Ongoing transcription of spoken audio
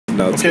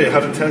Okay, how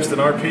to test an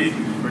RP,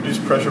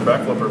 reduced pressure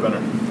backflow preventer.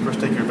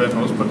 First take your vent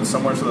hose, put it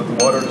somewhere so that the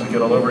water doesn't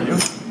get all over you.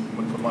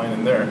 Put line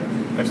in there.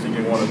 Next thing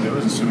you want to do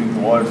is, assuming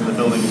the water to the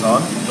building is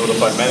on,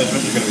 notify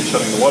management you're going to be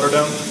shutting the water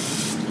down.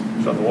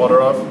 Shut the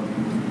water off.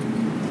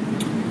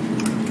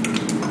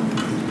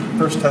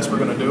 First test we're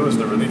going to do is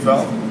the relief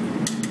valve,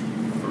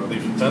 the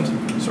relief vent.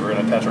 So we're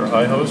going to attach our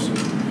high hose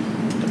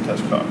to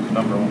test cock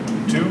number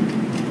 2.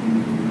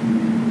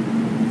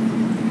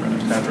 We're going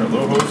to attach our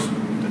low hose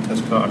to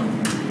test cock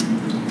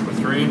number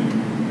 3.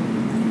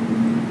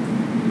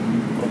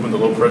 Open the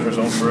low pressure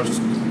zone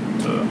first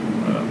to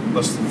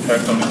less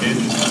impact on the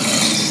gauge.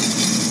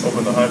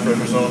 Open the high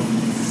pressure zone.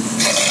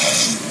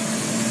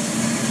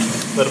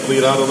 Let it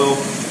bleed out a little.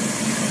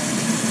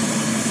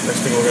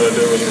 Next thing we're going to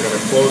do is we're going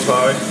to close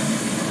high,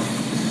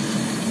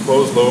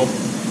 close low,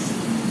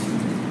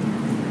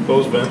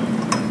 close vent,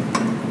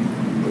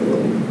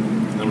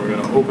 and then we're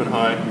going to open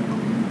high, and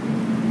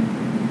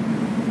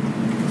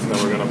then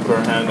we're going to put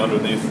our hand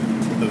underneath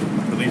the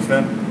relief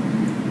vent.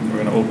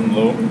 We're going to open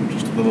low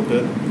just a little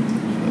bit so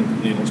that the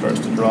needle starts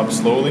to drop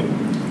slowly,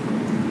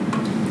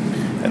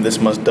 and this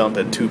must dump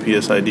at 2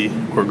 psid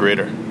or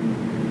greater.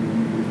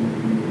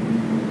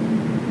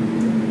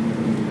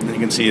 You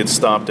can see it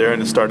stopped there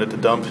and it started to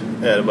dump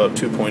at about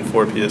 2.4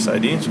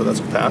 psid, so that's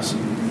a pass.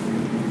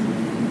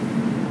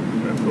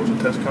 We're going to close the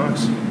test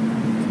cocks.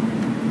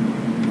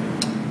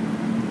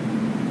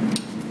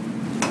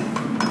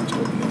 Let's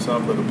open this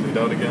up, let it bleed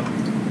out again.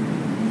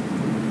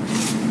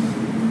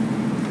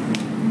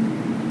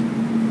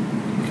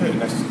 Okay,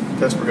 next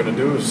test we're going to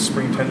do is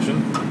spring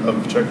tension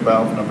of check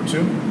valve number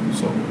 2.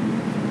 So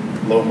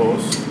low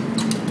hose,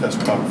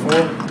 test cock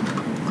 4.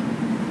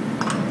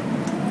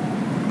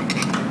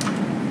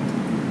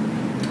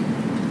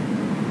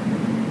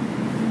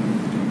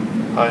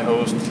 High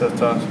hose, test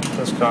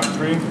cock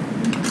 3.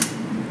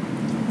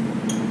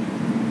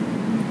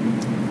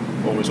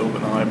 Always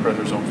open the high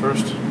pressure zone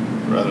first,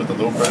 rather the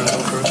low pressure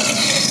zone first.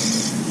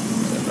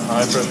 Then the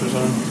high pressure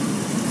zone.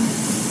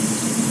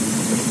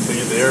 Then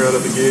bleed the air out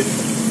of the gauge.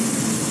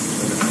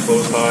 And then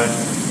close high,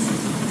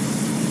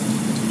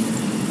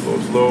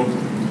 close low,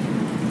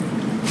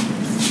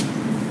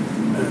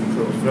 and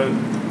close vent.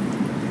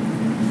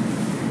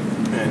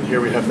 And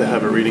here we have to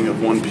have a reading of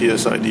 1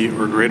 psid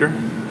or greater.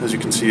 As you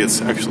can see,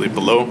 it's actually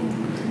below,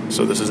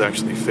 so this has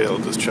actually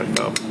failed this check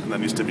valve, and that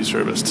needs to be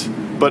serviced.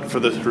 But for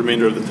the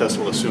remainder of the test,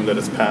 we'll assume that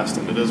it's passed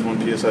and it is 1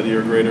 psid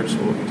or greater,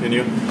 so we'll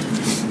continue.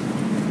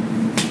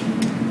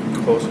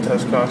 Close the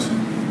test cocks.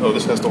 Oh,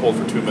 this has to hold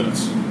for 2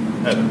 minutes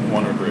at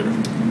 1 or greater.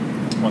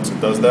 Once it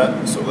does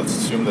that, so let's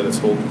assume that it's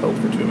held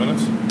for 2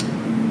 minutes.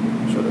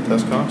 Shut the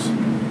test cocks.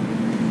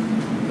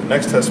 The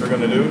next test we're going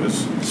to do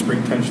is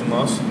spring tension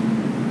loss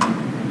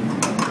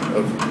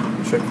of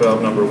check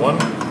valve number 1.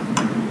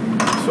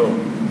 So,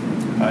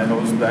 high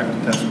hose back to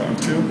test cock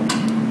 2.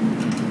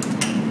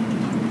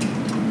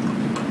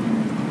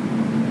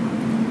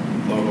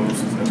 Low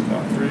hose to test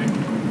cock 3.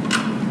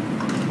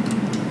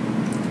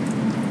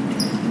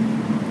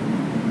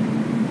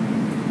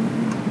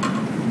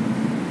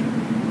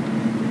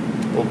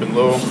 Open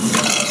low.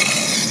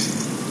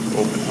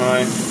 Open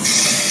high.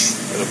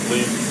 Let it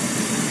bleed.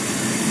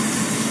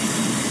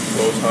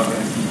 Close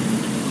high.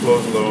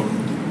 Close low.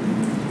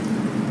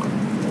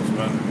 Close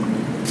vent.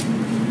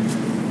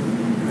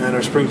 And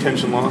our spring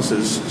tension loss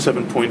is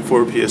 7.4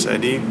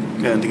 psid,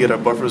 and to get our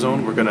buffer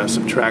zone we're going to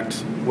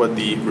subtract what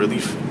the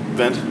relief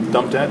vent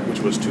dumped at, which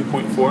was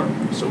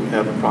 2.4, so we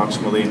have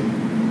approximately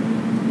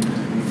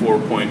 4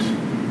 point,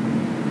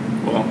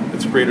 well,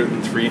 it's greater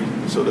than 3,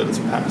 so that it's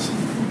a pass.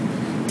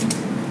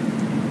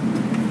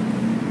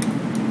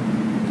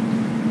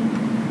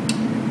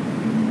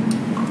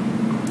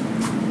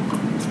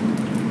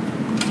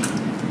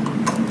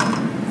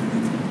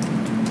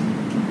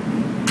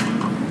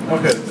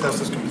 Okay, the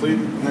test is complete.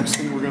 Next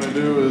thing we're going to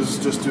do is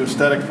just do a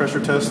static pressure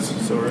test.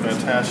 So we're going to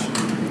attach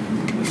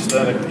the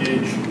static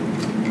gauge to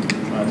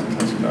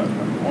test cock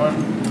number 1.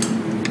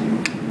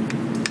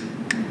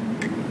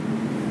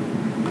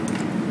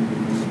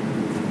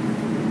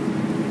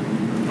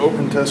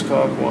 Open test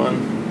cock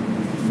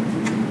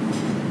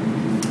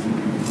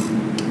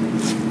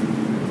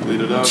 1.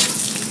 Bleed it up.